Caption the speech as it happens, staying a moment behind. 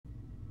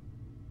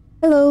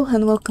Hello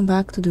and welcome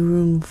back to the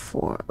room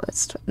 4.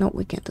 Let's try. No,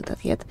 we can't do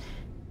that yet.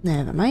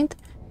 Never mind.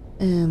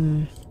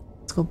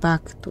 Let's go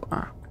back to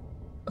our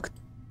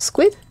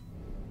squid?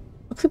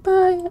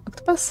 Octopi?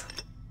 Octopus?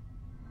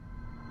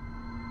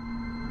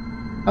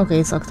 Okay,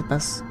 it's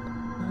octopus.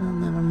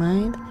 Never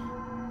mind.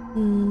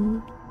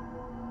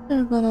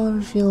 They're gonna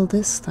reveal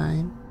this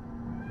time.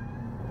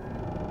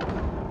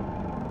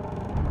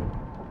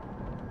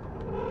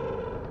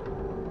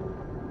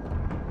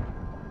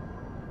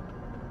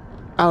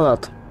 A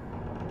lot.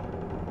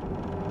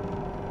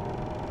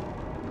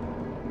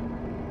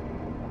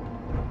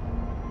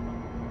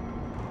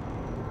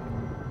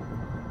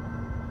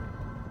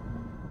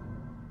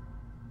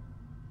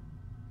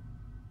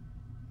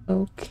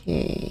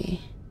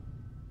 Okay.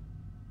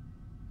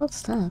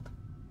 What's that?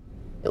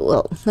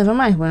 Well, never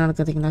mind, we're not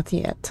getting that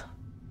yet.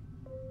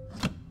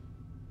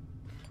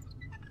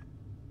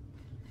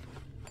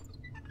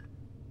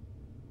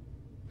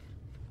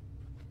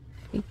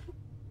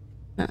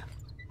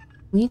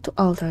 We need to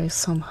alter it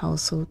somehow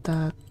so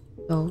that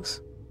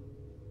goes.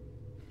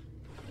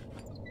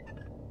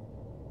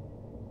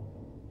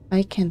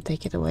 I can't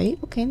take it away.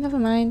 Okay, never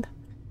mind.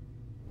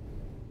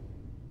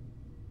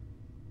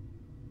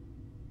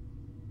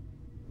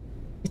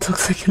 It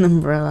looks like an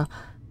umbrella.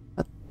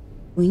 But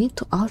we need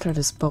to alter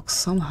this box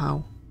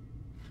somehow.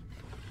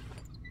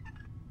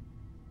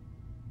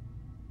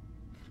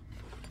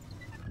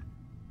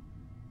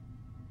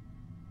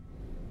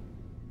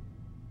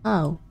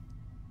 How?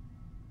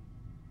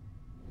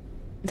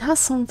 It has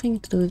something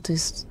to do with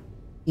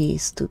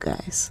these two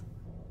guys.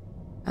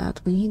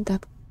 But we need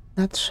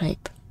that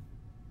shape.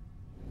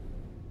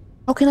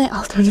 How can I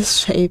alter this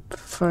shape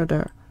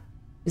further?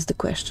 Is the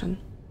question.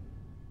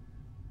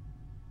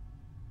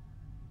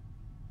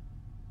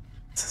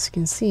 So as you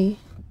can see,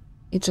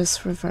 it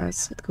just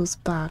reverts. It goes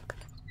back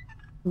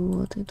to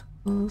what it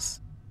was.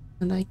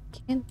 And I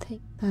can't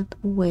take that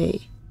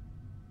away.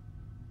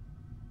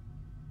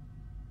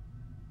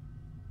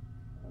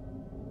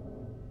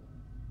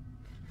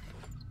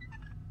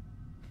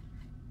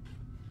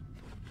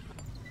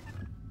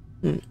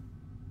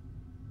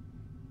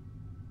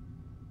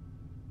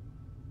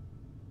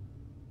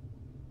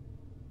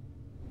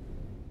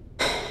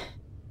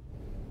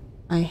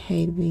 I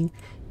hate being...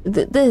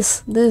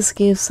 This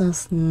gives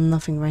us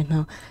nothing right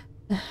now.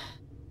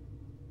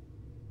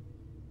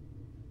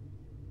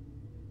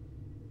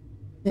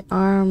 The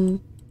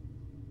arm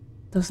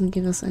doesn't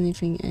give us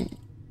anything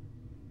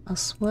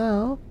as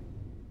well.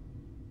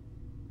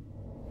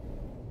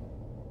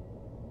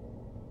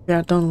 We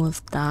are done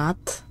with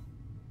that.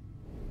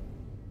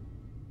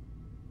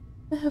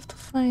 I have to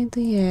find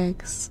the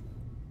eggs.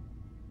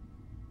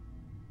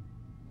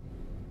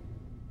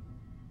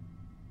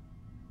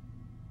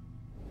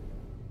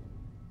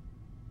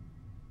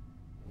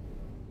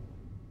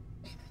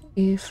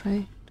 If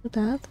I do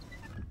that,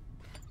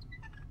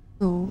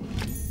 no.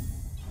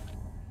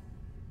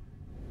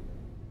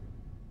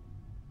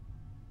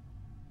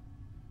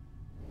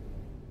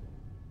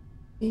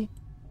 Okay.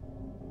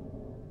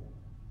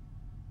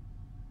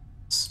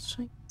 Let's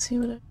try to see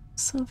whether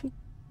something.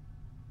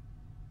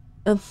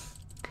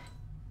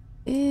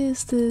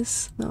 Is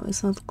this? No,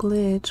 it's not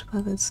glitch,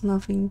 but it's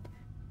nothing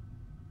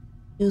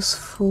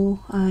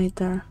useful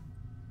either.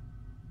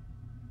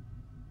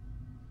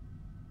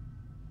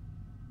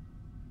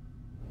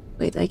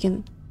 Wait, I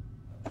can...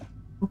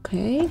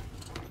 Okay.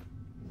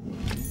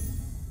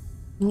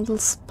 Model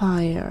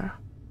spire.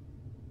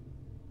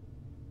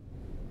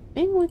 I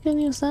think we can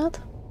use that.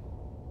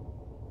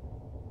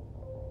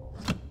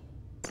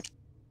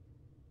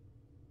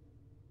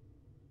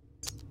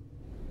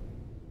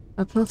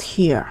 But not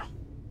here.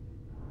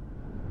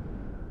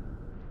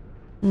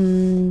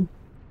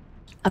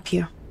 Up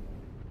here.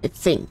 I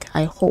think.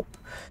 I hope.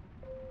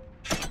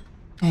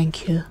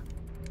 Thank you.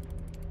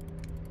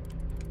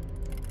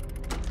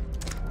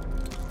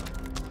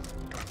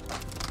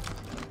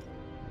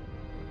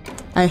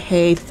 I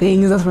hate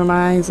things that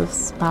reminds of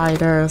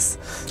spiders.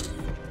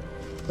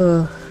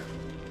 Ugh.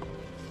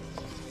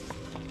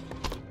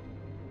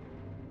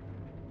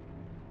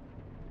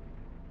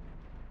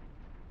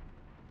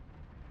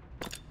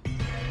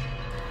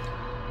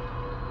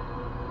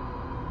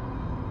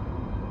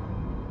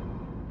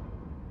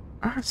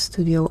 Art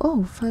studio.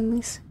 Oh,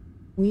 finally,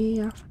 we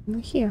are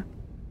finally here.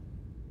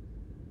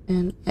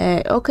 And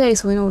okay,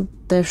 so we know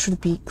there should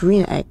be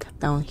green egg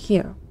down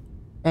here.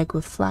 Egg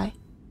will fly.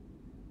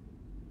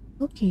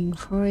 Looking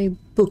for a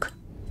book.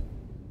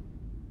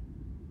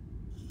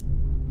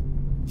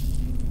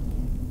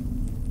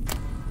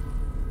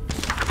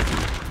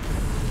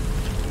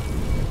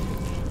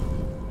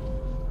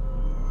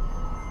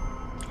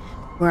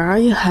 Where are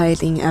you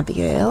hiding,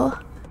 Abigail?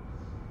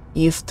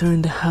 You've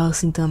turned the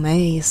house into a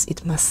maze.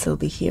 It must still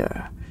be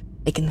here.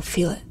 I can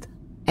feel it.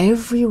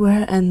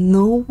 Everywhere and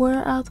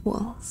nowhere at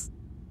once.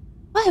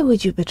 Why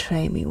would you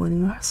betray me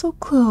when we are so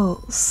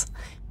close?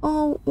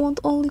 I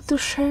want only to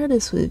share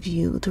this with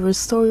you, to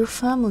restore your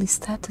family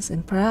status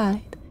and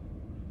pride.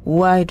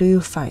 Why do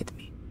you fight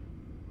me?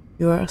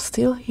 You are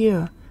still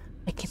here.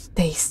 I can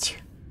taste you.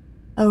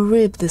 I'll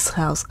rip this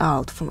house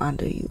out from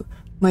under you,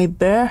 my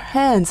bare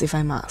hands if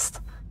I must.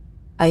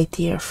 I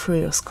tear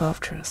through your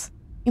sculptures.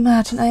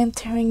 Imagine I am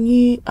tearing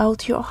you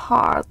out your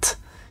heart.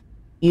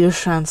 You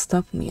shan't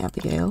stop me,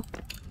 Abigail.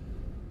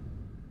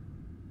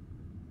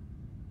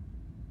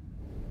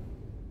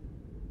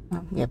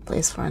 Yeah,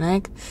 place for an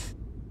egg.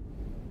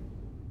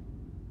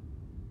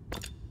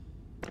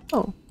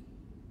 Oh.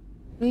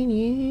 We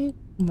need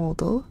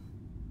model.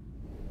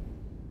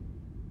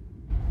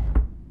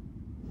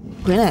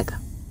 Green egg.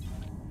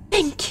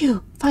 Thank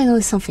you!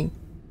 Finally something.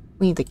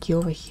 We need the key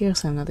over here,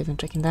 so I'm not even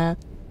checking that.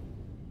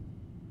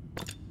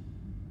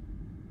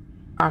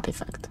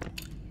 Artifact.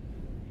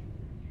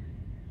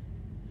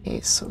 Okay,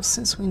 so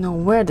since we know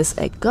where this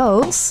egg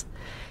goes,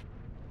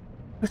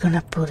 we're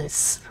gonna put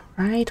it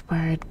right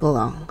where it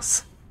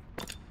belongs.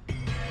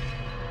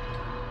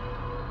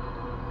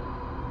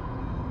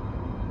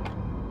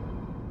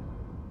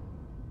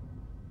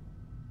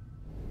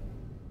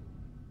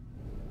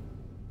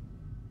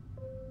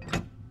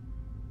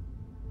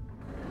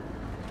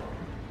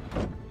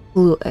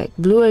 Blue egg.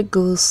 Blue egg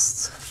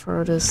goes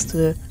furthest to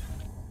the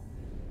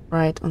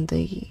right on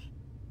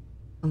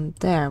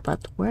there,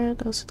 but where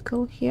does it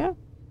go here?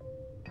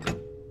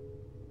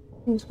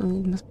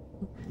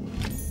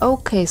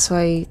 Okay, so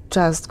I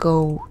just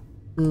go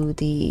to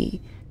the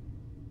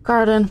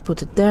garden,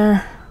 put it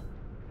there.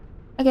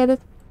 I get it.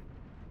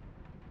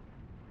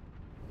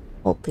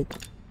 Hope it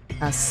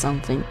has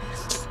something.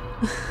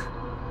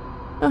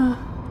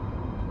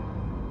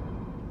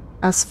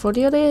 As for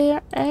the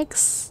other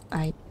eggs,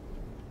 I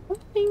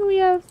don't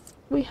think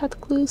we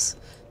had clues.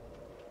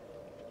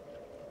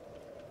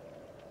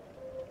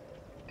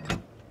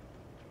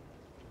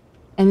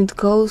 And it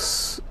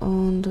goes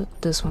on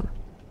this one.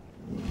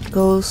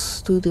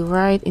 Goes to the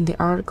right in the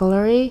art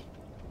gallery.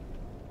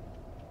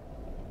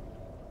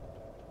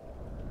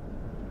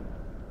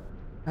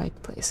 Right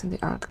place in the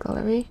art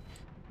gallery.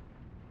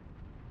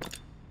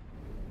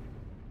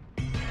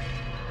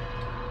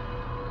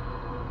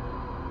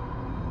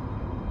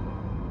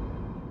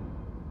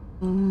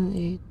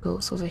 It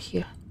goes over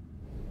here.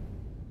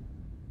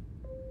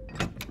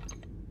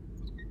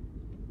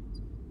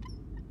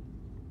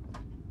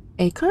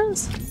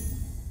 Acorns?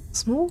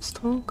 Small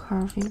stone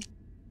carving.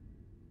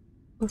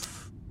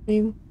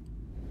 Frame.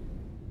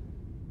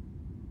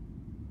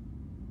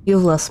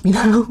 You've lost me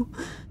now.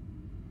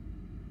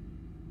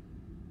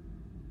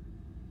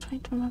 Trying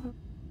to remember.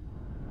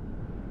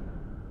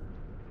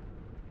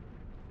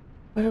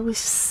 Where we've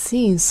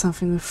seen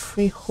something with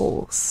 3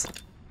 holes.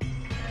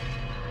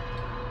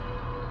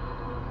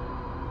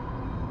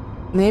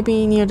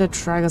 Maybe near the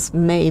dragons,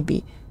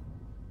 maybe.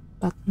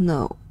 But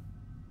no.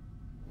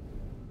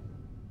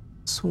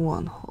 It's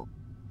 1 hole.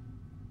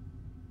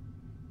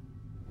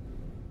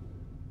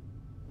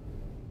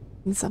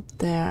 It's up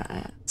there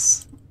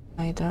as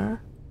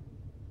either.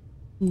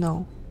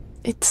 No.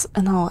 It's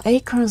no,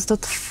 acorns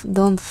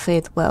don't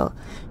fit well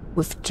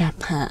with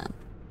Japan.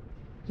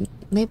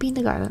 Maybe in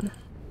the garden.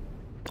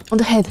 On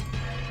the head.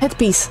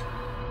 Headpiece.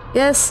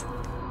 Yes.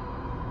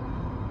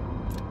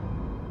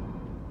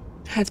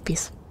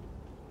 Headpiece.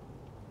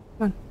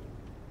 Come on.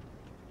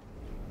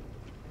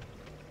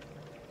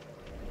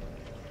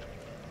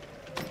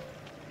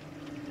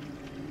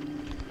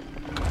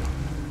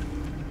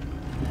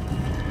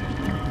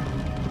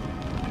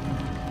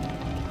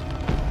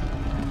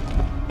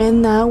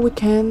 And now we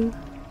can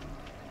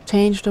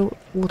change the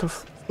water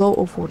flow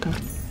of water.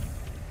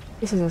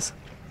 This is us.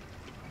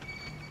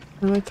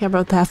 I don't care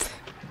about that.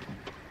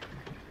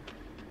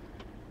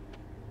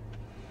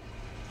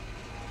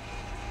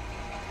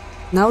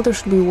 Now there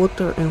should be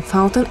water in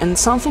fountain and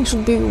something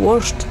should be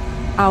washed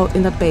out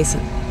in that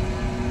basin.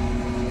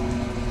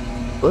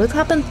 Will it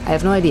happen? I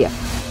have no idea.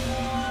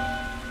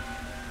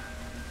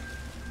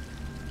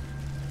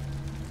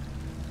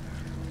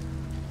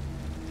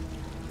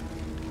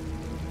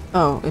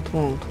 Oh, it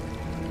won't.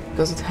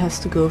 Because it has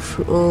to go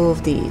through all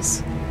of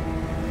these.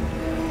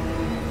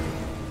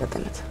 God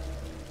damn it.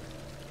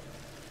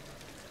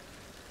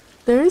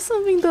 There is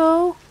something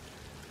though.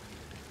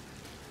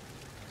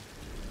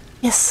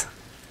 Yes.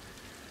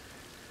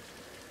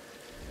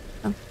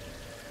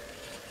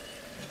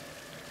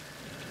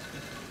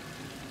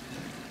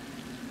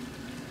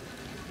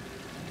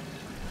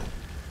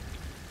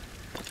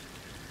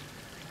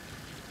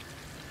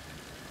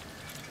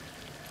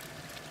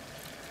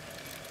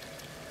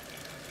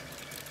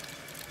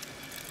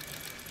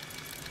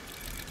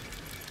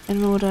 I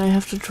don't know whether I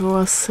have to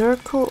draw a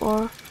circle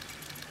or...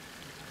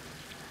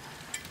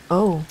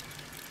 Oh.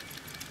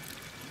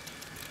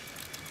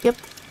 Yep.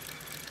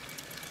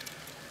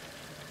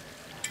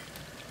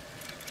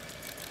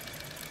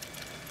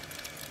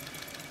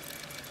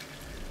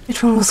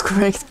 Which one was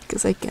correct?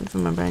 Because I can't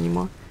remember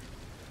anymore.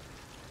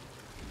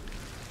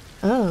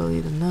 Oh,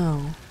 you don't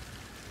know.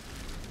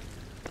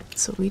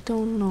 So we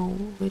don't know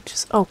which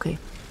is... Okay.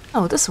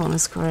 Oh, this one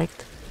is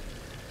correct.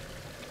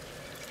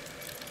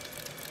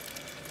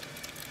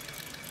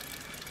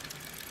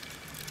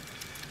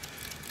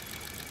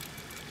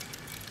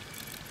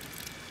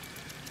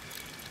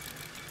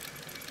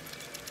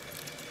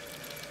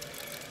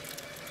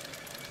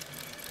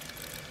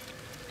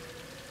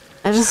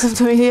 doesn't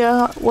have any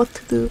idea what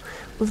to do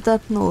with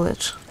that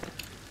knowledge.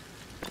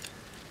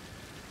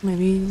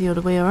 Maybe the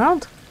other way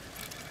around.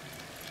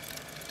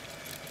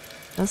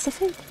 That's the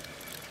thing.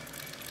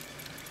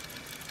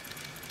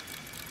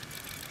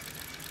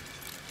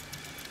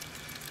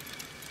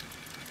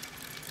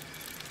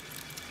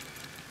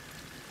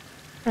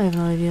 I have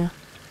no idea.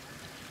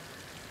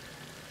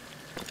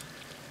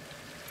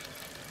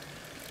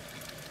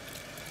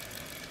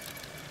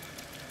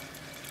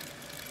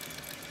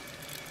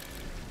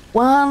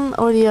 One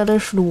or the other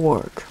should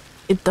work.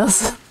 It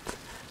doesn't.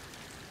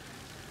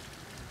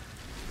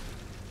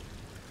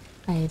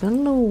 I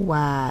don't know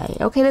why.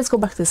 Okay, let's go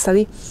back to the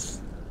study.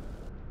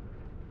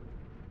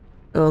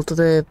 Well, to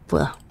the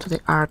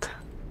art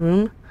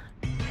room.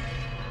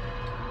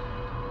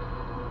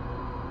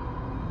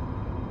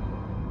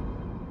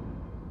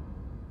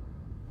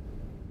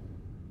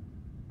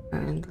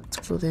 And let's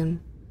put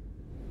in.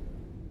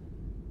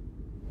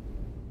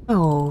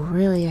 Oh,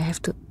 really? I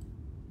have to.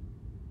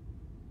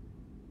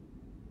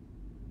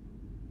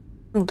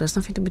 No, there's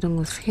nothing to be done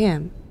with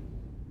him.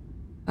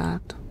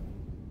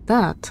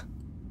 That.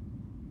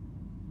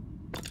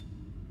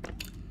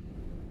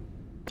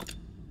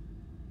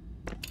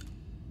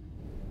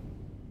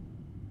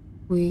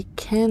 We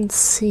can't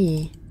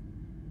see.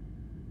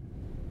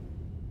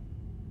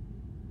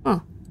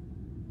 Oh.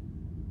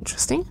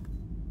 Interesting.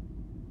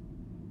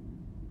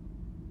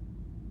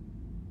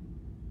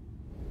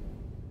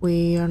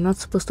 We are not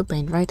supposed to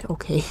paint, right?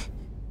 Okay.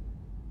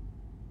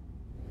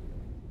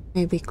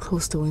 Maybe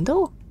close the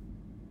window?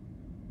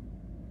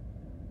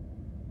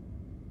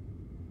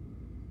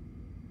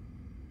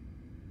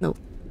 No.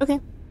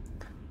 Okay.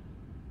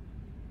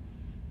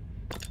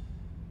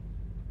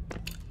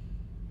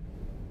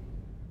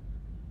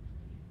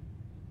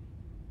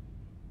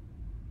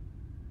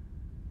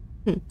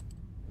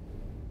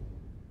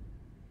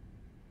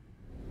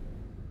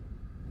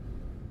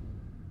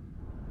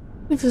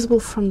 Visible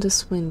from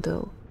this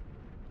window.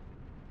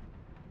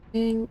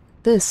 And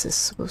this is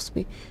supposed to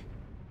be.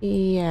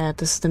 Yeah,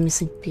 this is the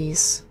missing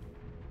piece.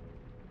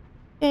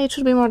 Yeah, it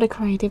should be more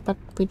decorative, but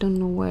we don't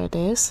know where it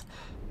is.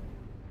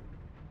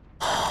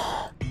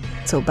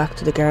 So back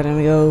to the garden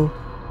we go.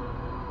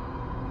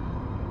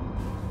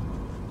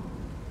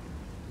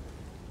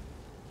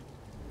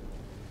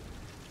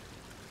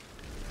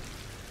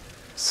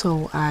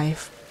 So I'm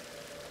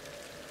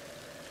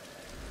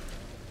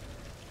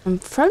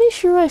fairly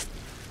sure I've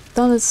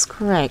done this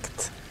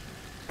correct.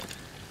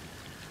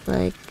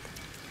 Like,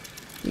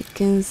 you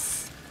can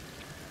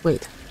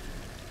wait.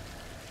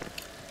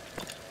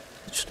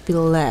 It should be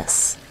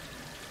less.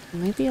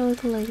 Maybe a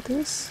little like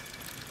this.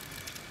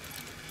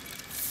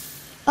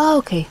 Oh,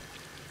 okay.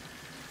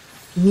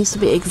 It needs to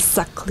be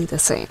exactly the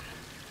same.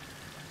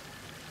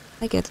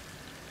 I get it.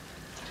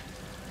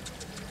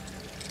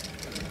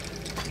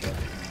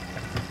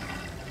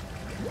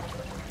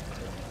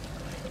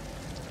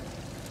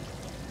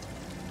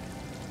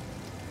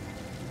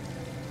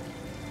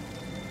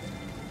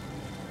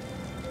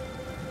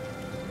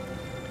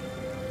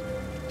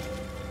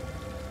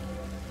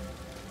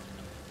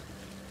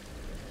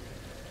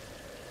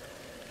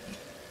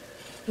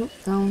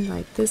 Down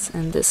like this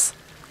and this.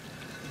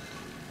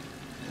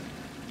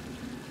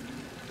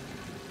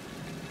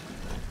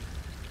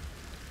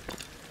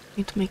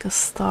 Need to make a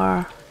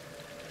star.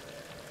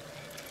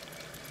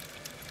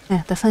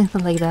 Yeah, definitely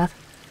not like that.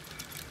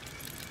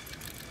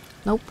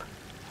 Nope.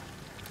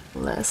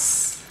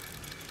 Less.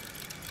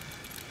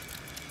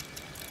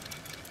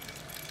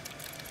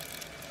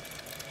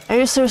 Are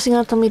you seriously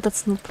gonna tell me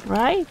that's not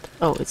right?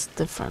 Oh, it's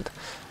different.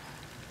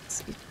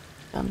 Let's see.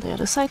 On the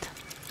other side.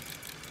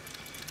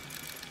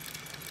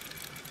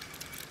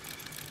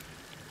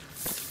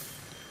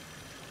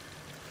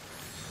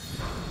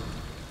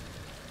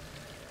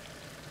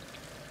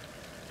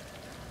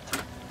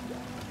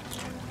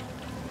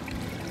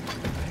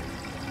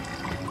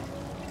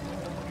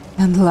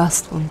 And the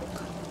last one.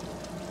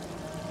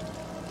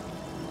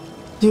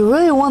 Do you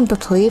really want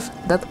that leaf?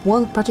 That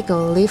one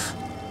particular leaf?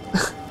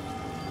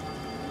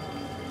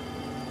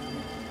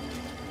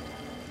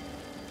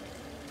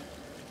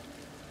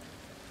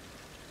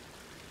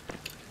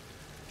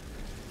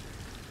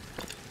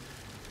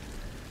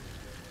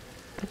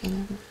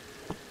 Again.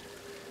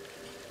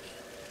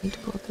 Need to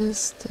go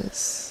this.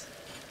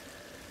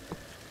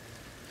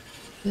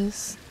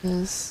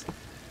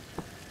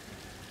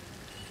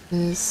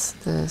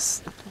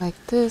 This, like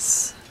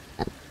this,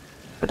 and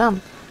we're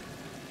done.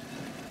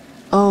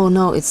 Oh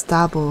no, it's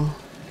double.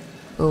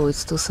 Oh,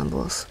 it's two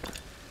symbols.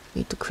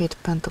 Need to create a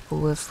pentacle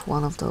with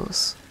one of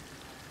those.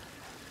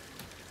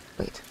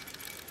 Wait.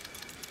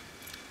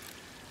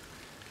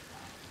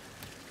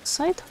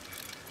 Side?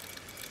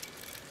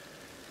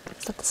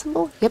 Is that the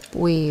symbol? Yep,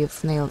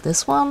 we've nailed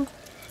this one.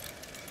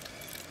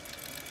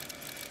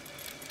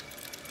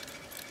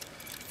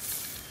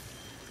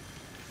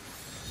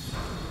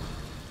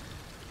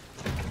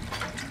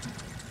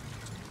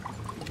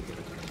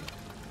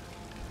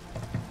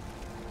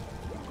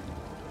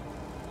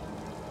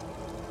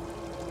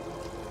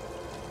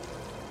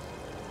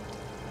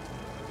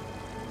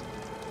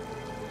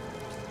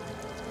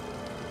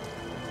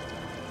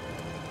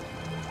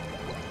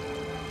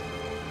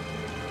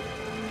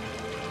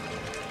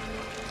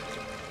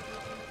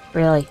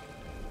 Really?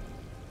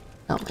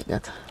 Oh my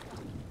god.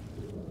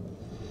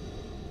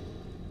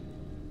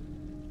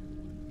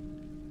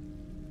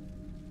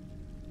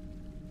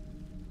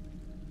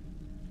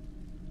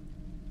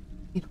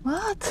 Wait,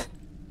 what?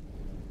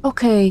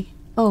 Okay.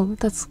 Oh,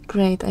 that's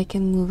great. I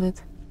can move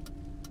it.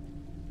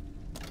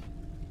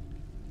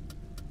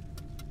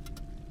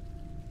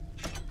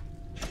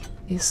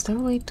 Is there a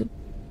way to...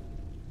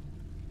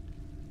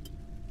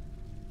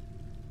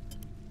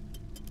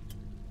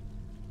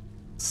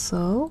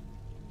 So?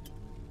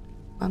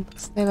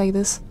 Stay like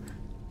this.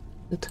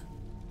 Good.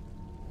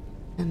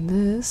 And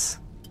this.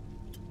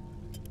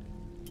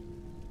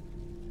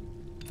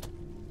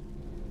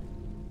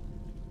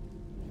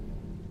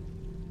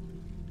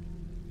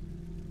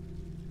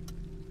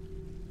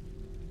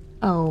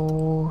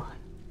 Oh.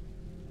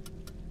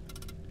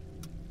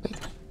 Wait.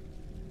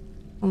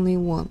 Only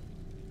one.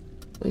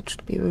 So it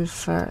should be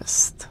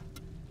reversed.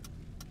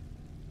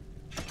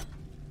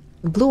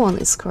 The blue one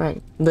is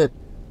correct. The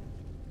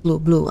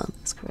blue one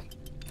is correct.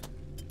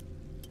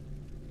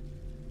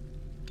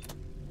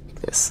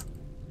 Like this.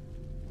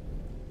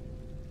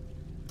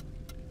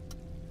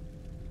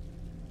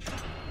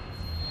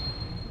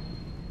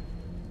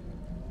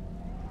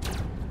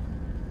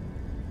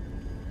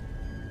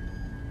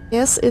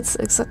 Yes, it's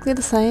exactly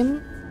the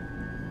same.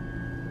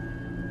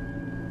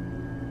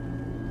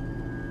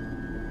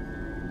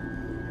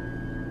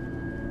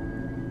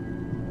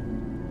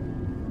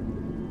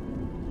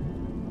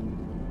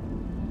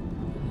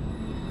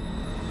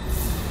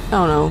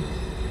 Oh no.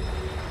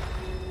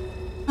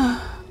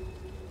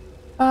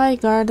 Bye,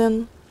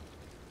 garden.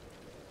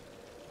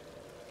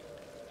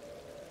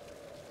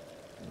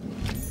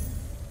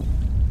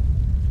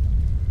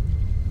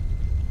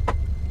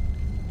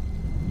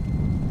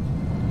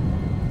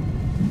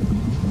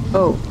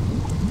 Oh.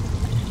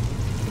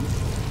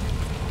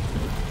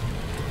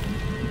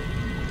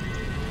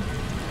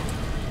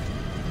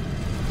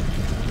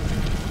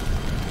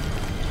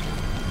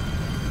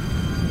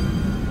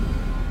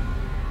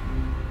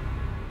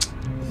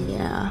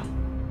 Yeah.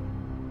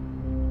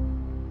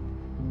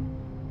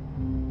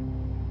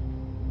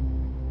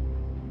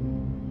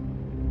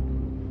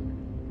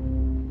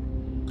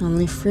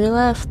 Only 3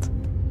 left.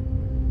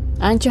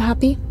 Aren't you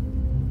happy?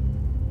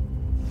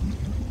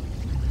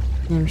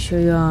 I'm sure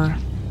you are.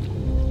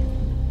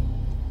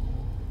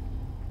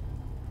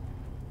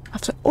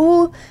 After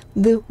all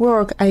the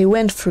work I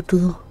went through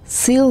to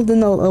seal the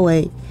null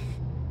away.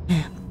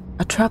 Man,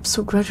 a trap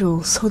so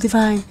gradual, so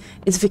divine,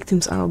 its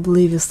victims are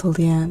oblivious till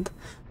the end.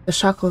 The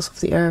shackles of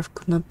the earth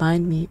could not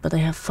bind me, but I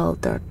have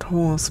felt their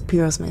thorns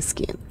pierce my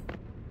skin.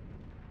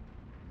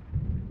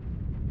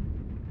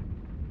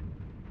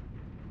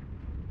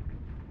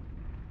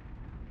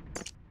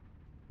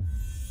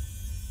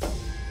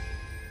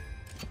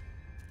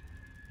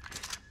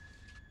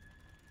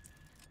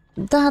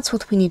 That's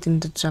what we need in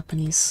the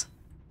Japanese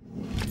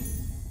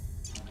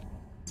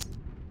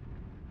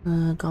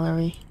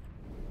gallery.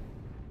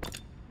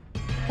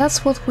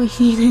 That's what we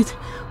needed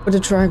for the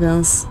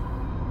dragons.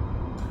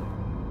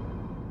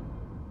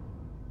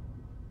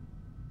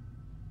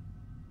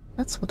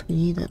 That's what we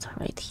needed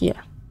right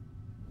here.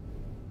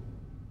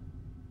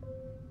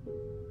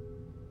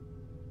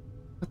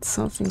 But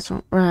something's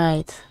wrong.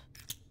 Right.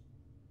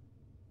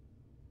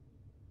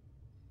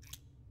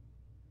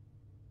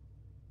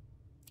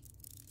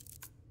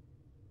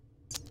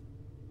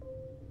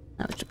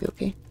 Now it should be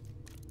okay.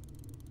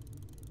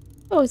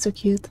 Oh, it's so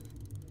cute.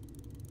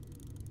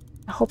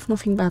 I hope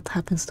nothing bad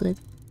happens to it.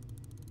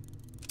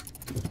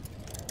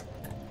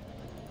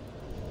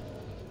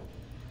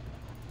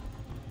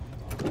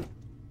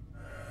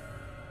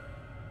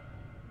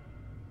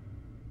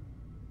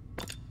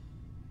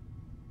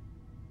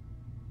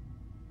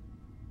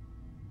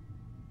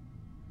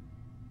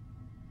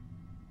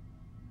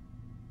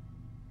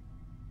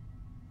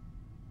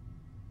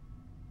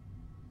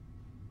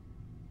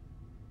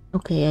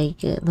 Okay,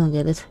 don't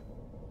get it.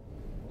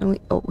 And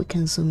we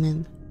can zoom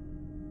in.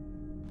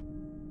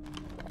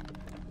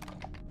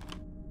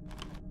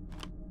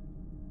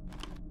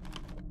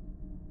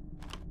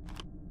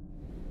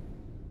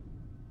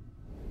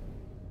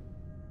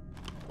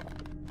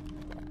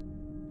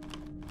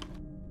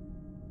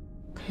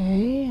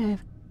 Okay, I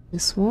have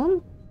this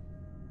one.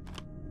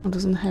 It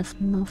doesn't have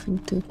nothing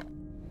to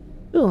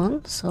do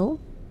on, so...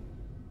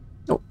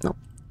 Oh, no.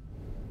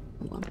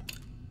 Hold on.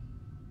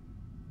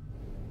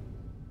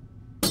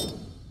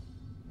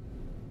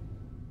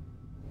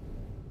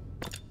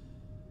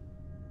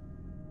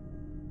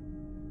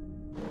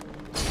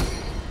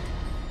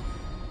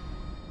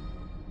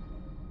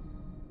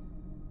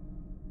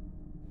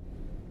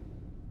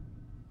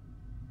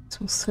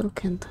 So still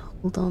can't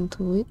hold on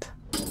to it.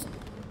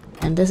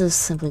 And this is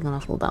simply gonna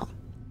fall down.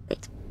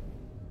 Wait.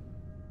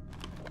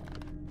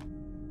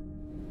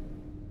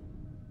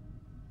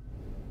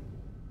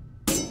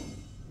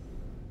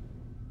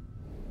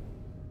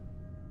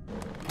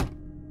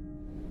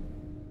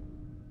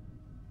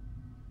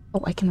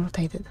 Oh, I can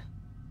rotate it.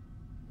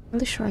 I'm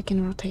really sure I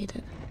can rotate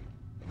it.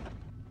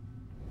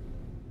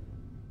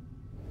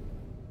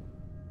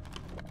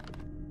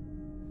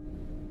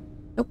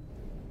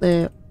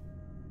 That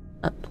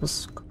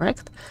was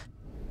correct.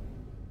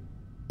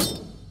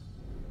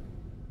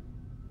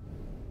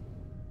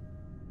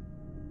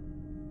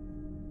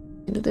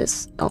 Can do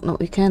this. Oh no,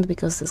 we can't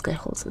because this guy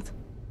holds it.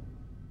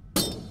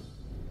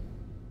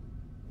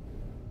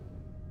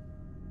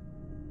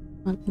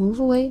 Move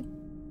away.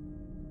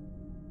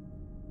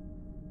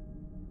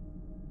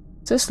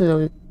 Seriously though,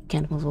 you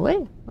can't move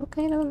away.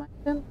 Okay, never mind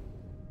then.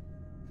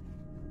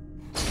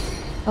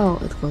 Oh,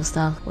 it goes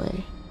that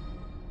way.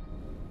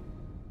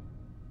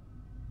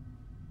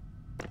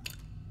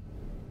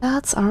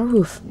 That's our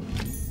roof.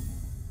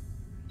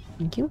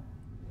 Thank you.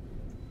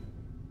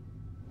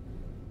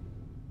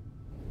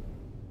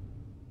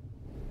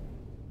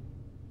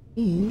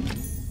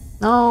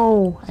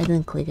 No, I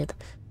didn't click it.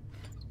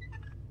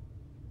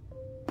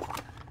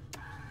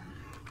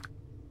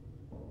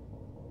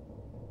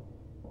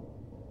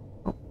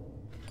 Oh,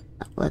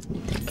 let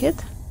me take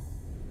it.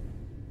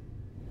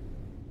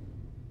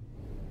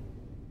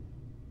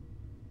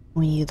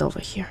 We need it over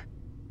here.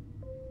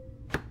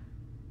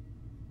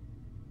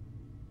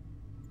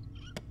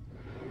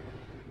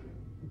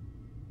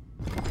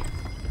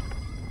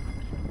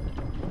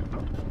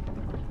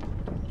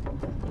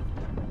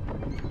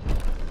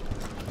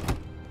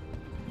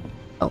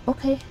 Oh,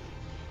 okay.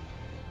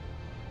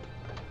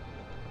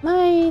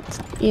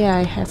 Yeah,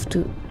 I have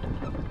to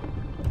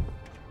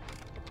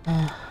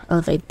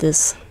elevate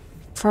this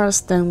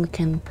first, then we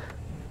can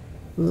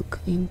look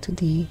into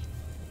the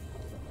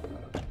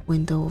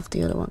window of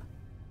the other one.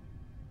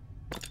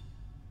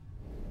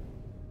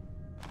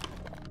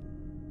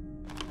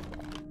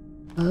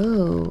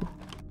 Oh.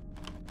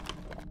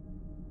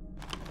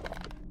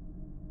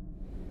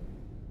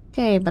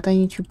 Okay, but I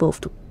need you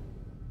both to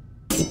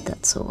eat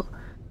that, so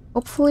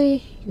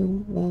hopefully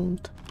you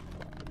won't.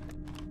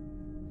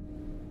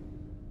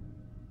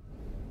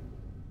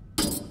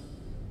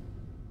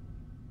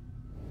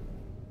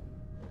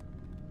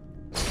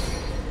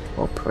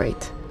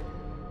 Operate.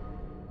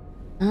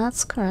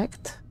 That's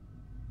correct.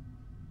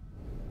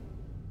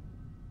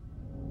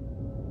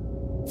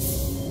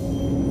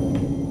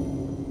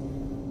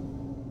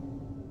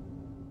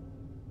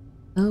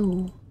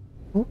 Oh,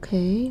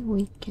 okay,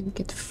 we can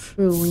get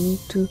through. We need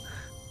to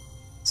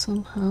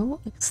somehow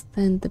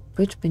extend the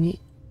bridge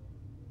beneath.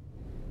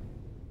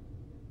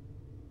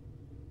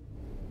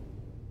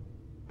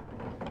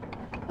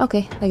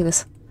 Okay, like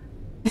this.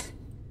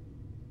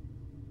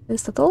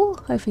 Is that all?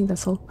 I think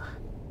that's all.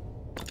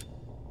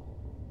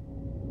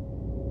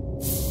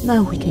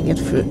 Now we can get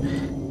through.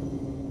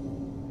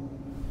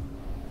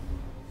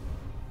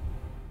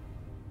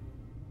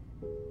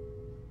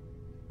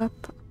 Up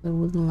the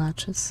wooden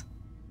latches.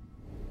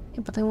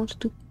 Yeah, but I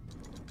wanted to.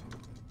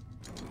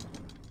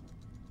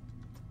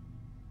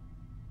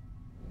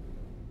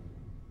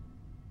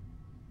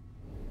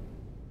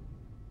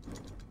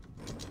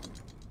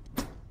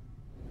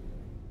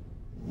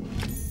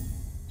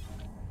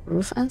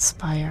 Roof and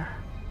spire.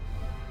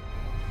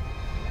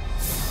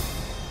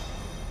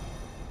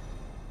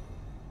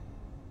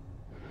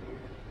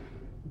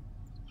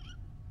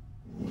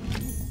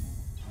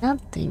 Yeah,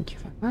 thank you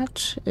very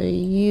much.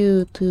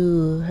 You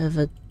two have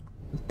a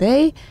good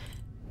day.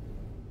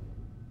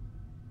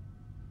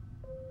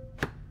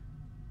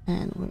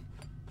 And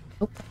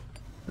we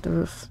the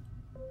roof.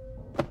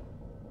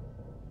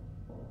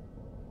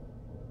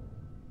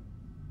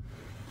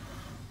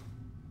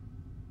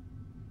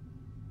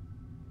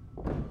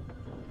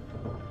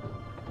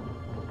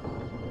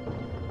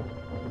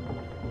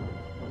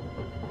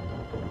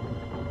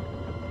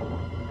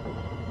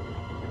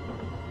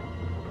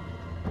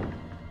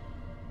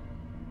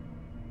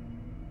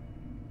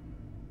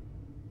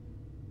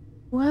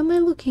 What am I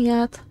looking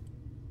at?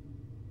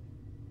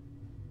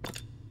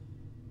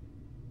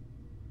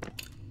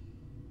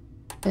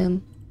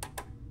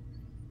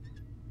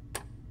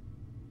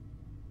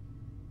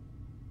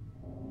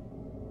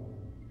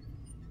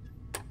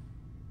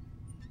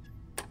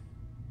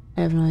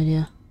 I have no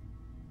idea.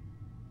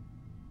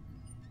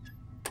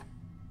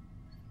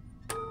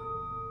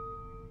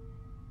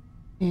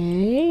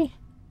 Okay.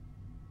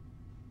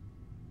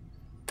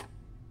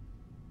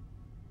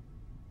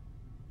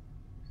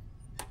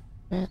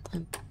 Bed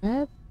and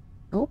bed.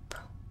 Nope.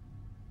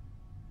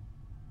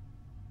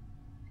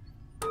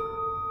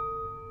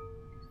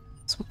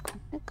 This one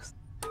comes next.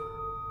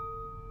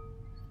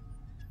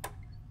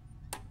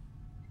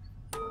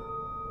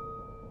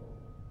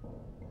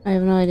 I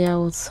have no idea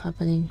what's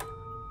happening.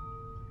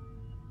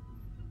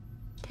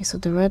 Okay, so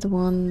the red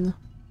one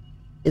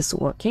is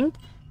working.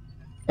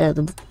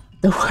 The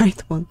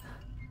white one.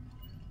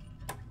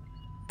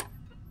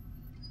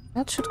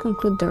 That should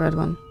conclude the red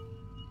one.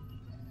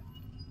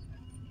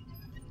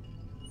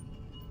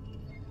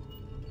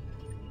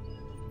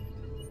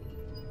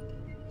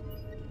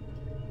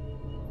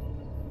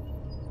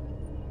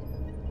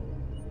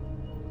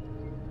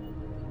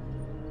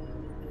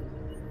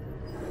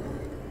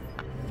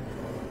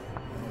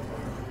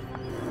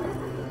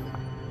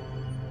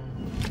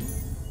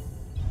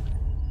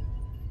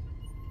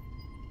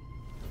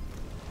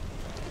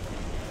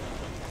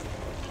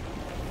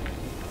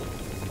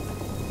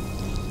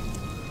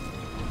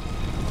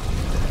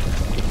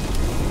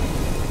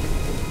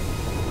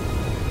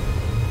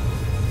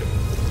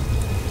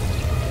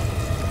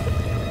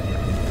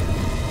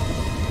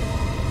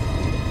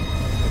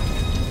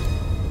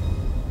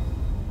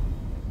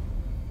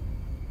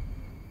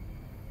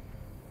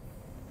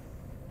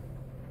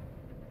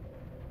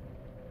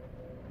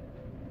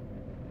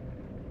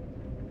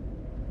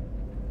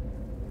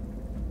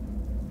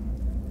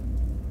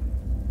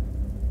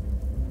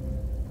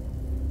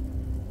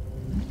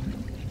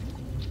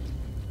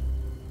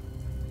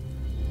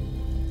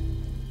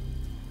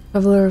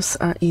 Travelers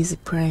are easy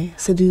prey,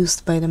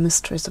 seduced by the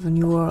mysteries of a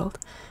new world.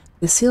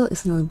 The seal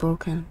is nearly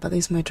broken, but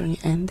is my journey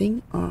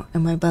ending, or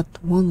am I but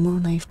one more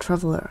naive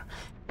traveler?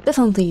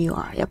 Definitely you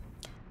are, yep.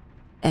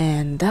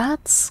 And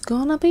that's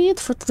gonna be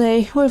it for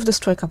today. We've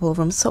destroyed a couple of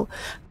rooms, so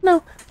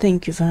now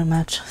thank you very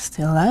much,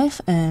 stay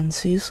alive, and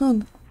see you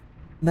soon.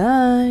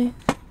 Bye!